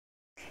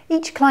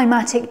Each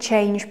climatic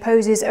change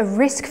poses a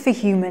risk for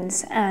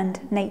humans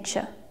and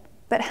nature.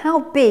 But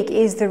how big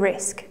is the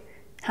risk?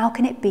 How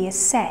can it be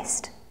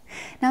assessed?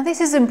 Now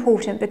this is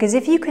important because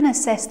if you can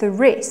assess the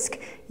risk,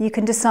 you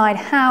can decide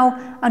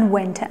how and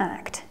when to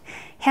act.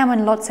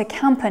 Hermann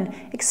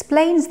Lotzer-Kampen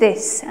explains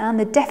this and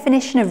the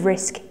definition of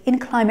risk in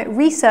climate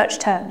research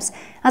terms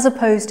as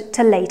opposed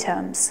to lay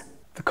terms.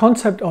 The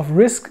concept of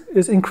risk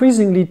is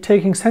increasingly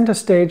taking center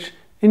stage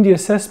in the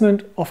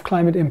assessment of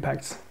climate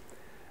impacts.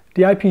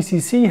 The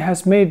IPCC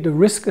has made the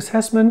risk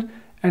assessment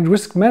and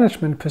risk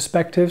management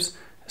perspectives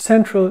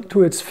central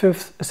to its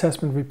fifth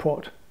assessment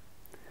report.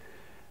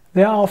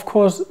 There are, of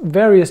course,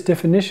 various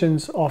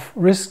definitions of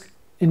risk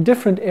in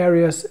different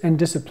areas and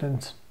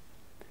disciplines.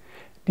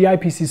 The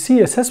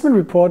IPCC assessment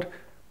report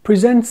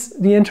presents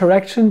the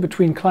interaction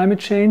between climate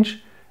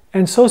change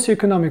and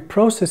socioeconomic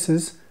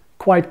processes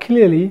quite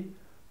clearly,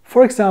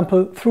 for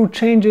example, through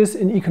changes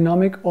in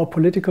economic or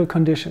political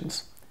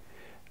conditions.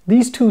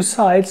 These two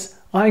sides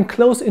are in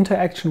close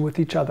interaction with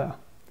each other.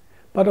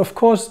 But of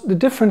course, the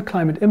different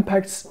climate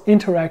impacts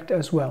interact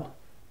as well.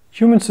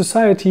 Human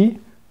society,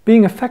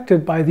 being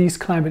affected by these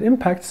climate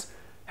impacts,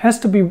 has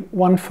to be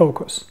one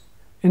focus.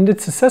 In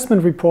its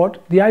assessment report,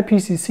 the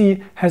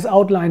IPCC has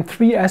outlined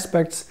three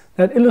aspects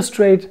that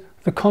illustrate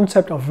the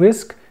concept of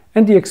risk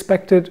and the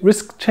expected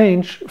risk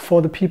change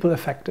for the people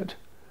affected.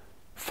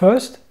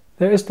 First,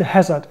 there is the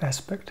hazard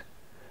aspect.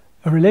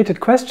 A related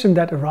question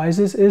that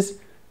arises is,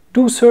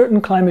 do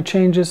certain climate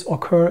changes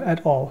occur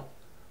at all?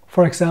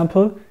 For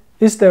example,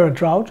 is there a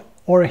drought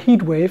or a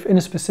heat wave in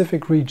a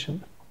specific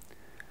region?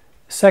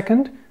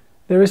 Second,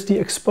 there is the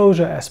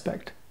exposure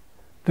aspect.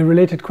 The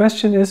related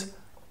question is,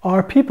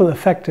 are people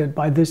affected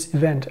by this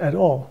event at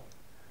all?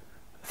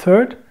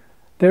 Third,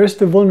 there is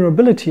the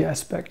vulnerability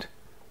aspect.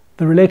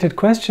 The related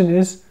question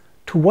is,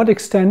 to what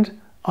extent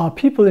are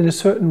people in a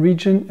certain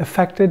region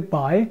affected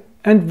by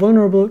and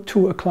vulnerable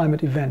to a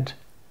climate event?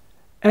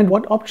 And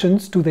what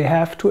options do they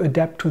have to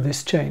adapt to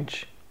this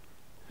change?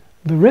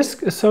 The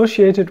risk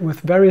associated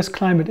with various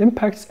climate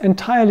impacts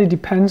entirely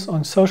depends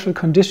on social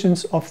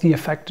conditions of the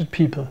affected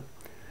people.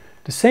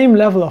 The same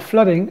level of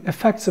flooding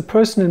affects a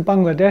person in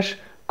Bangladesh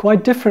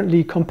quite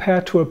differently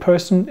compared to a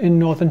person in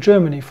northern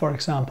Germany, for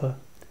example.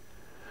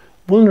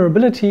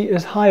 Vulnerability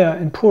is higher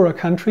in poorer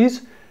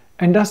countries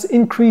and thus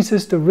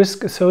increases the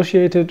risk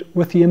associated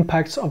with the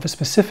impacts of a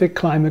specific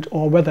climate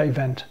or weather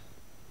event.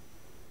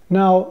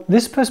 Now,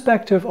 this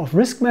perspective of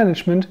risk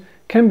management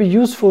can be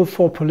useful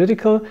for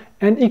political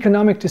and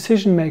economic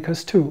decision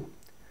makers too.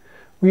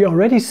 We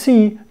already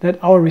see that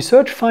our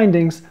research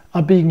findings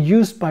are being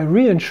used by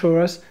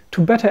reinsurers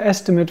to better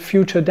estimate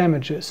future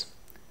damages.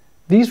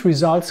 These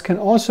results can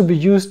also be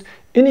used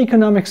in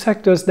economic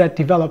sectors that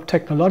develop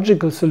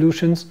technological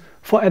solutions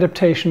for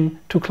adaptation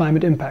to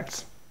climate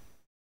impacts.